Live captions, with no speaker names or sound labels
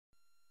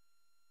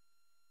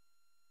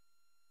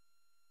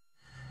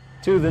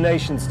Two of the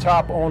nation's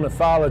top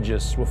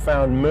ornithologists were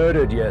found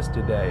murdered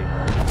yesterday.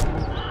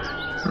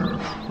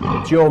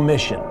 It's your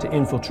mission to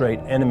infiltrate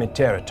enemy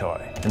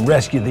territory and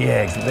rescue the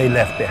eggs that they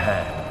left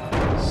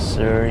behind.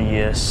 Sir,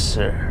 yes,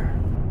 sir.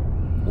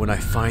 When I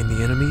find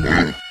the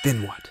enemy,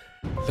 then what?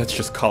 Let's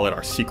just call it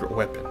our secret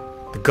weapon.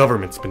 The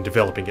government's been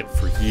developing it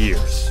for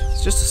years.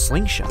 It's just a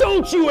slingshot.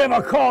 Don't you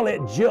ever call it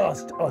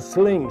just a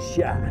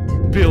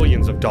slingshot.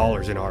 Billions of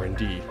dollars in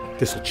R&D.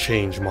 This will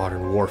change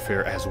modern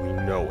warfare as we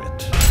know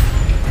it.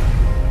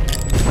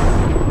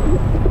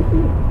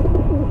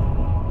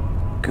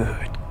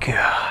 Good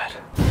God.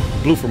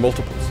 Blue for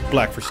multiples,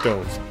 black for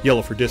stones,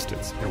 yellow for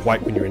distance, and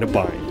white when you're in a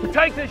bind.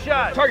 Take the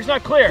shot. Target's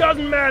not clear.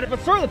 Doesn't matter.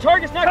 But sir, the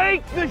target's not...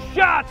 Take the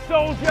shot,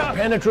 soldier.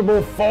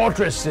 Penetrable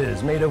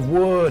fortresses made of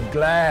wood,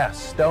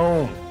 glass,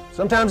 stone.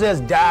 Sometimes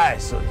there's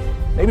dice, or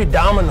maybe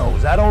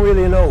dominoes. I don't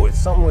really know. It's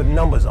something with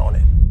numbers on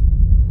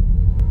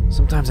it.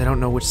 Sometimes I don't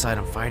know which side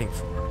I'm fighting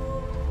for.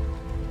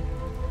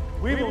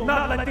 We will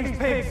not let these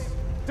pigs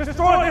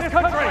destroy this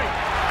country!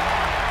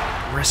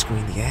 I'm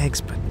rescuing the eggs,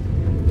 but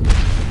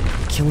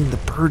I'm killing the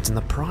birds in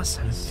the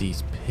process.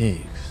 These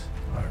pigs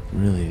aren't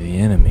really the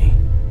enemy.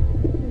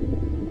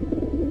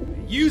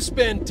 You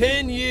spend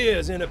 10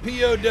 years in a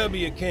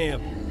POW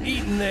camp,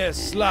 eating their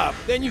slop,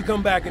 then you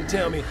come back and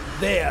tell me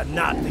they're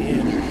not the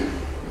enemy.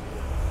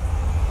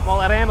 I'm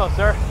all out of ammo,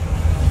 sir.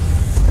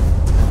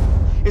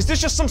 Is this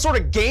just some sort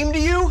of game to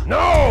you?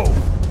 No!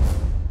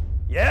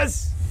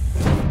 Yes?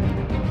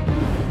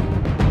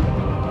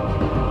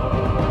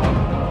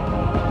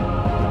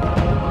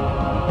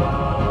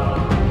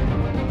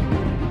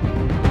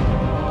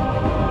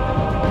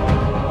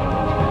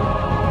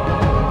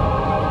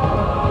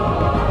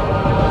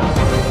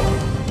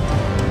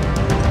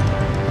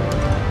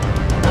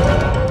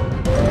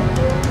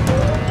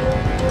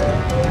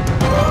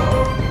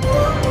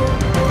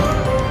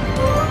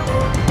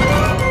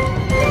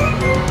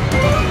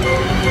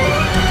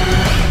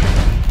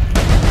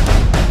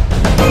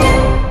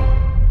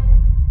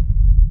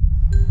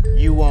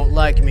 You won't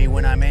like me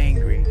when I'm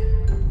angry,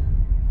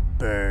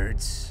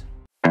 birds.